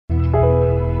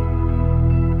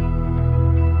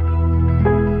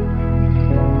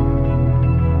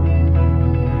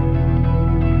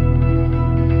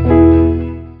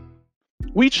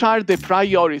Which are the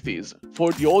priorities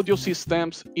for the audio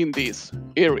systems in these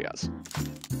areas?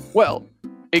 Well,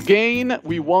 again,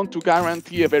 we want to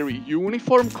guarantee a very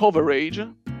uniform coverage.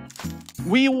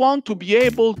 We want to be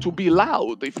able to be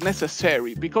loud if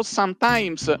necessary, because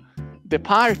sometimes the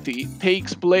party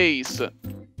takes place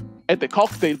at the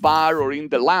cocktail bar or in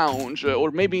the lounge or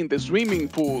maybe in the swimming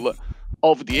pool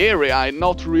of the area and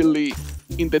not really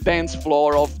in the dance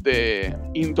floor of the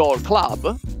indoor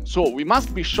club. So we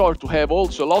must be sure to have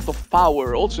also a lot of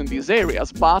power also in these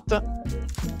areas, but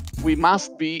we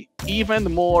must be even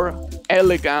more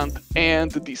elegant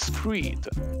and discreet,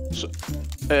 so,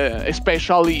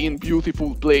 especially in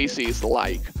beautiful places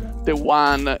like the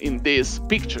one in this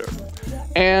picture.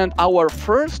 And our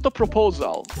first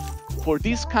proposal for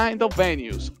this kind of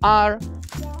venues are,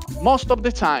 most of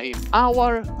the time,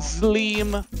 our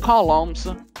slim columns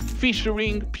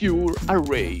featuring pure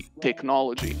array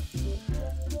technology.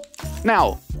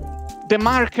 Now, the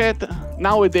market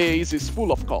nowadays is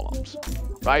full of columns,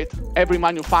 right? Every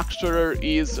manufacturer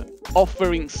is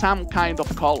offering some kind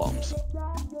of columns.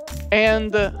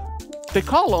 And the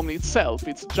column itself,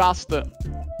 it's just a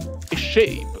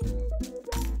shape.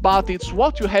 But it's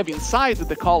what you have inside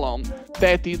the column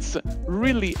that it's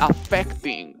really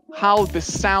affecting how the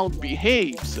sound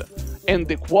behaves and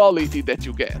the quality that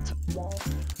you get.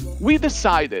 We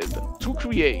decided to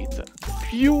create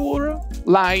pure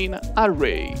line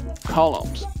array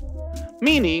columns,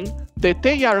 meaning that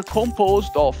they are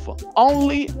composed of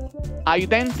only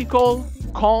identical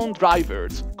cone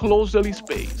drivers closely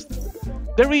spaced.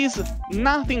 There is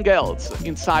nothing else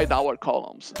inside our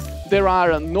columns. There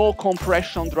are no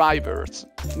compression drivers,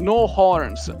 no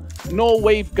horns, no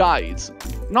waveguides,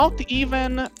 not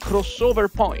even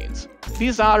crossover points.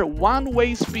 These are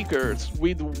one-way speakers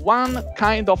with one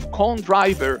kind of cone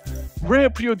driver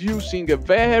reproducing a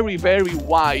very, very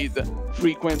wide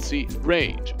frequency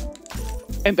range.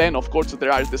 And then, of course,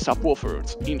 there are the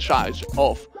subwoofers in charge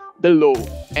of the low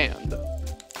end.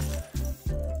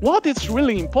 What is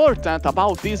really important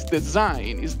about this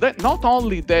design is that not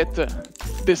only that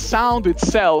the sound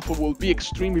itself will be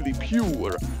extremely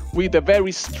pure with a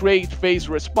very straight phase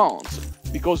response,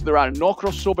 because there are no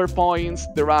crossover points,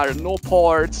 there are no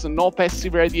ports, no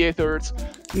passive radiators,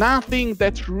 nothing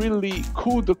that really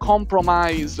could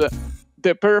compromise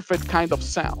the perfect kind of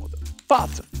sound.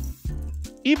 But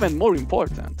even more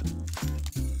important,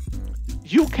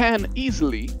 you can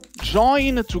easily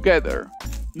join together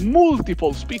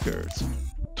multiple speakers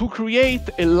to create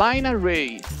a line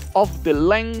array of the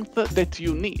length that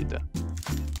you need.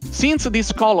 Since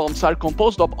these columns are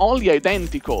composed of only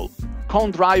identical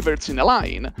cone drivers in a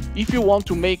line, if you want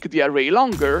to make the array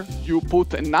longer, you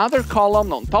put another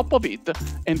column on top of it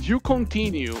and you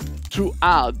continue to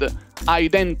add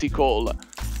identical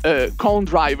cone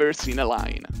drivers in a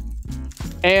line.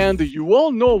 And you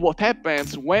all know what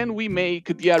happens when we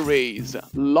make the arrays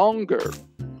longer.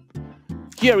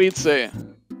 Here it's a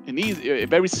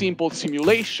very simple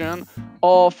simulation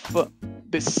of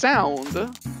the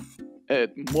sound.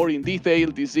 More in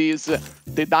detail, this is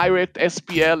the direct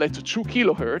SPL at 2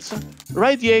 kHz,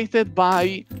 radiated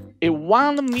by a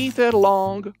 1 meter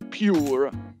long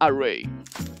pure array.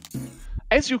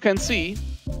 As you can see,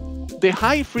 the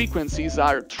high frequencies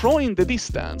are throwing the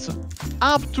distance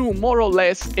up to more or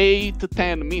less 8 to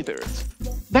 10 meters.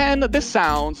 Then the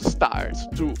sound starts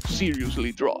to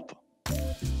seriously drop.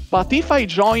 But if I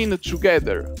join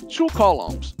together two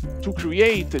columns to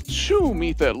create a 2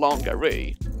 meter long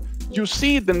array, you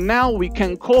see that now we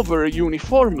can cover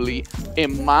uniformly a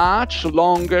much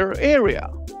longer area.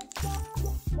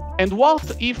 And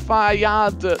what if I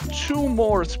add 2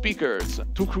 more speakers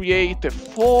to create a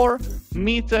 4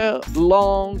 meter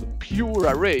long pure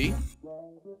array?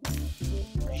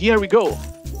 Here we go.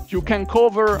 You can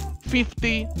cover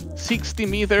 50, 60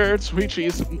 meters, which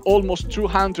is almost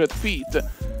 200 feet,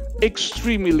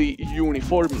 extremely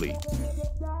uniformly.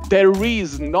 There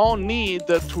is no need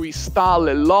to install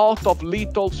a lot of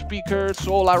little speakers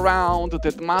all around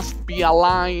that must be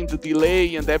aligned,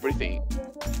 delay and everything.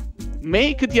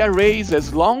 Make the arrays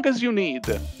as long as you need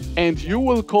and you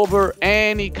will cover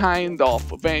any kind of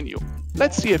venue.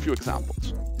 Let's see a few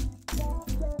examples.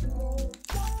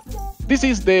 This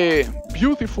is the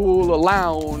beautiful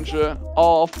lounge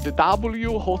of the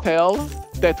W Hotel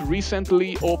that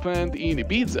recently opened in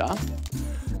Ibiza.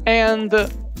 And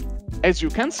as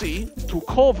you can see, to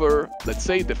cover, let's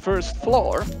say, the first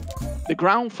floor, the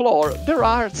ground floor, there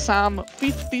are some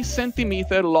 50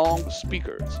 centimeter long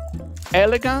speakers.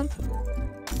 Elegant,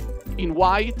 in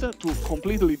white to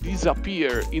completely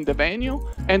disappear in the venue,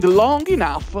 and long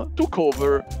enough to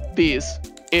cover this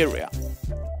area.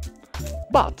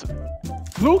 But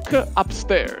Look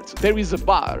upstairs, there is a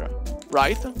bar,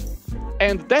 right?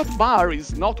 And that bar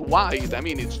is not wide, I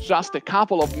mean, it's just a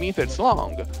couple of meters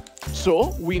long.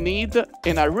 So we need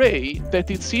an array that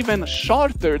is even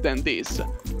shorter than this.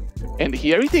 And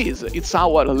here it is, it's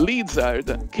our lizard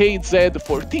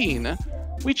KZ14,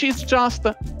 which is just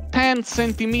 10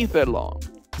 centimeters long.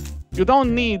 You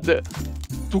don't need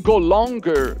to go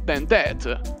longer than that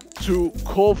to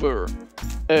cover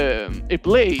a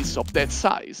place of that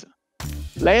size.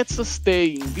 Let's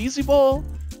stay invisible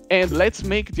and let's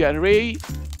make the array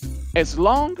as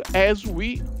long as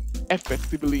we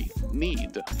effectively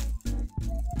need.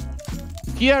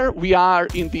 Here we are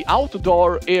in the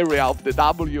outdoor area of the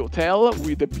W Hotel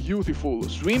with a beautiful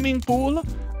swimming pool,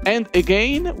 and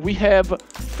again we have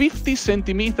 50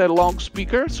 centimeter long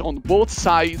speakers on both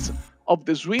sides of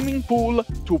the swimming pool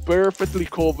to perfectly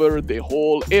cover the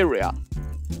whole area.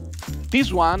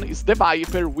 This one is the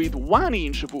Viper with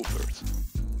 1-inch woofers.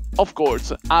 Of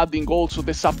course, adding also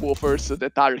the subwoofers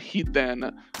that are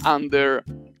hidden under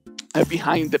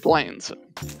behind the plants.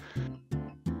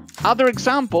 Other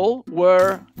example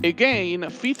where, again,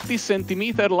 50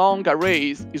 centimeter long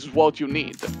arrays is what you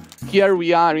need. Here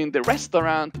we are in the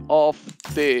restaurant of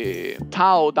the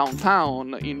Tao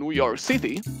downtown in New York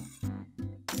City.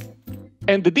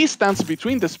 And the distance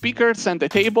between the speakers and the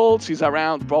tables is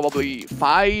around probably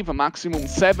 5, maximum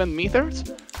 7 meters.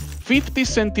 50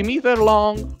 centimeter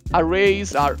long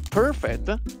arrays are perfect,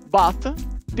 but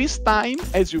this time,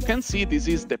 as you can see, this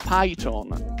is the Python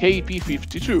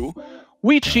KP52,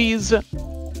 which is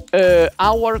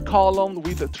our column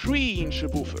with 3-inch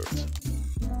woofers.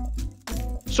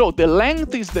 So the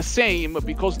length is the same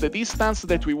because the distance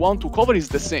that we want to cover is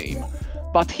the same.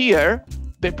 But here,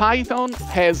 the Python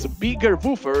has bigger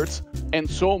woofers and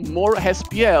so more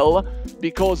SPL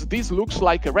because this looks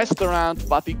like a restaurant,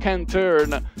 but it can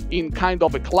turn in kind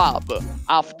of a club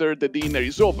after the dinner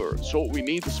is over. So we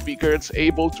need speakers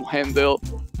able to handle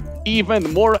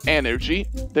even more energy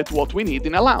than what we need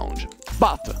in a lounge.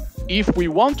 But if we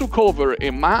want to cover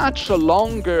a much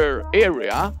longer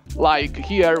area, like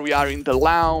here we are in the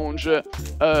lounge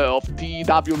of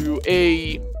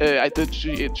TWA at the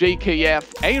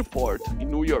JKF airport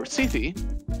in New York City,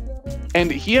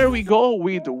 and here we go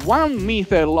with 1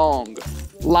 meter long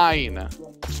line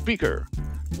speaker,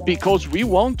 because we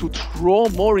want to throw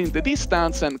more in the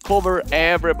distance and cover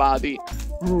everybody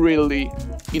really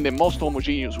in the most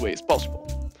homogeneous way as possible.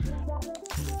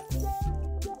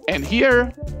 And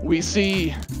here we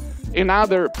see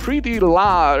another pretty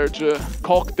large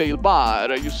cocktail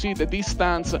bar. You see the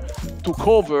distance to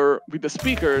cover with the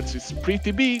speakers is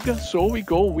pretty big, so we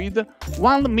go with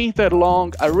 1 meter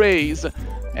long arrays,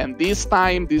 and this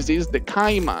time this is the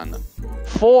Cayman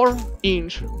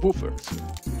 4-inch woofers.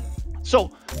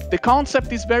 So the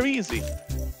concept is very easy.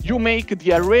 You make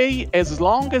the array as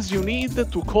long as you need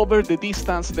to cover the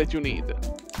distance that you need.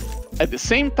 At the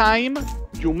same time,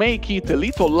 you make it a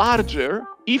little larger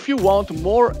if you want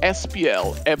more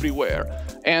SPL everywhere.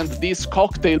 And this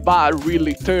cocktail bar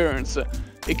really turns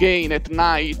again at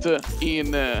night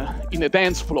in a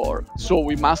dance floor. So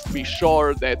we must be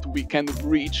sure that we can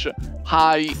reach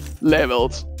high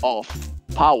levels of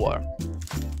power.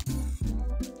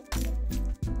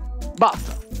 But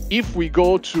if we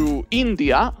go to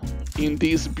India, in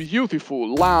this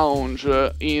beautiful lounge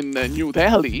in New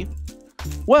Delhi,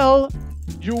 well,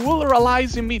 you will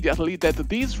realize immediately that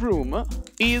this room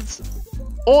is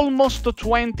almost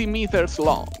 20 meters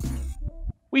long,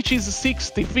 which is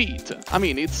 60 feet. I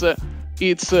mean,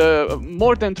 it's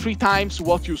more than 3 times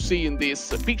what you see in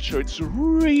this picture. It's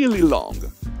really long.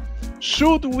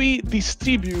 Should we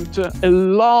distribute a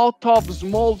lot of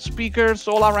small speakers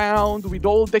all around with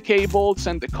all the cables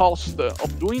and the cost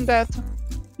of doing that?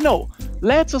 No,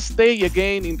 let's stay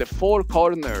again in the 4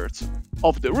 corners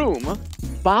of the room,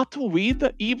 but with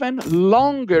even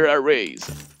longer arrays.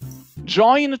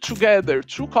 Join together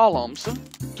 2 columns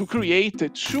to create a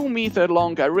 2 meter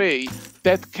long array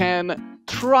that can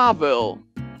travel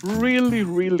really,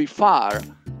 really far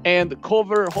and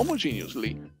cover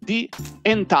homogeneously the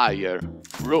entire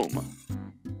room.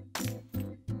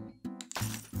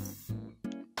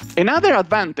 Another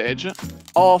advantage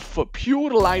of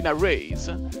pure line arrays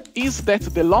is that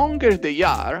the longer they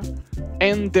are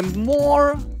and the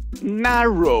more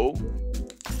narrow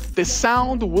the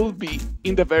sound will be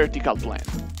in the vertical plane.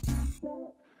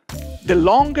 The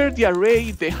longer the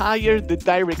array, the higher the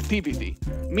directivity,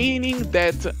 meaning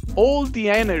that all the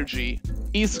energy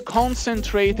is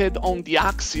concentrated on the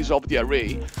axis of the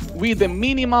array, with a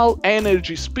minimal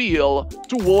energy spill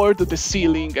toward the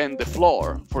ceiling and the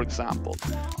floor, for example.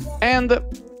 And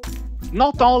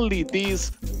not only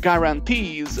this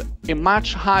guarantees a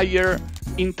much higher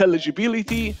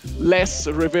intelligibility, less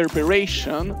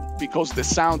reverberation, because the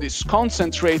sound is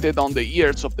concentrated on the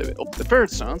ears of the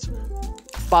persons,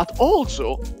 but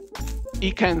also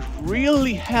it can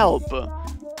really help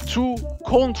to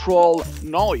control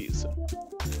noise.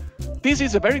 This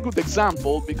is a very good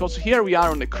example because here we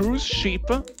are on a cruise ship,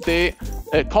 the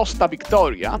Costa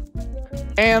Victoria,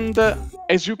 and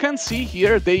as you can see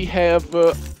here they have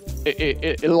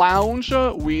a lounge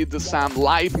with some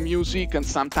live music, and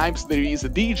sometimes there is a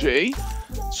DJ.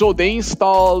 So they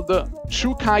installed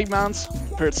 2 caimans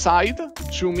per side,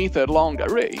 2-meter long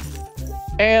array,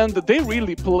 and they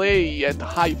really play at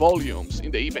high volumes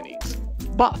in the evenings.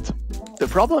 But the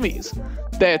problem is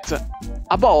that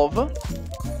above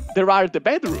there are the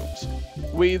bedrooms,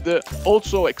 with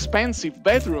also expensive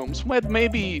bedrooms where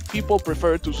maybe people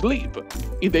prefer to sleep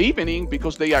in the evening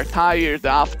because they are tired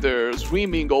after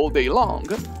swimming all day long.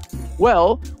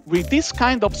 Well, with this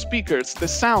kind of speakers, the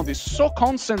sound is so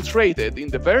concentrated in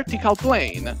the vertical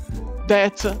plane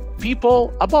that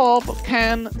people above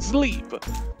can sleep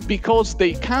because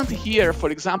they can't hear, for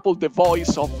example, the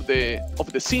voice of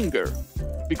the singer.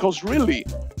 Because really,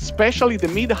 especially the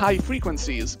mid-high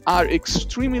frequencies are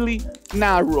extremely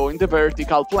narrow in the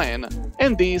vertical plane,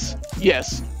 and this,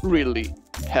 yes, really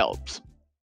helps.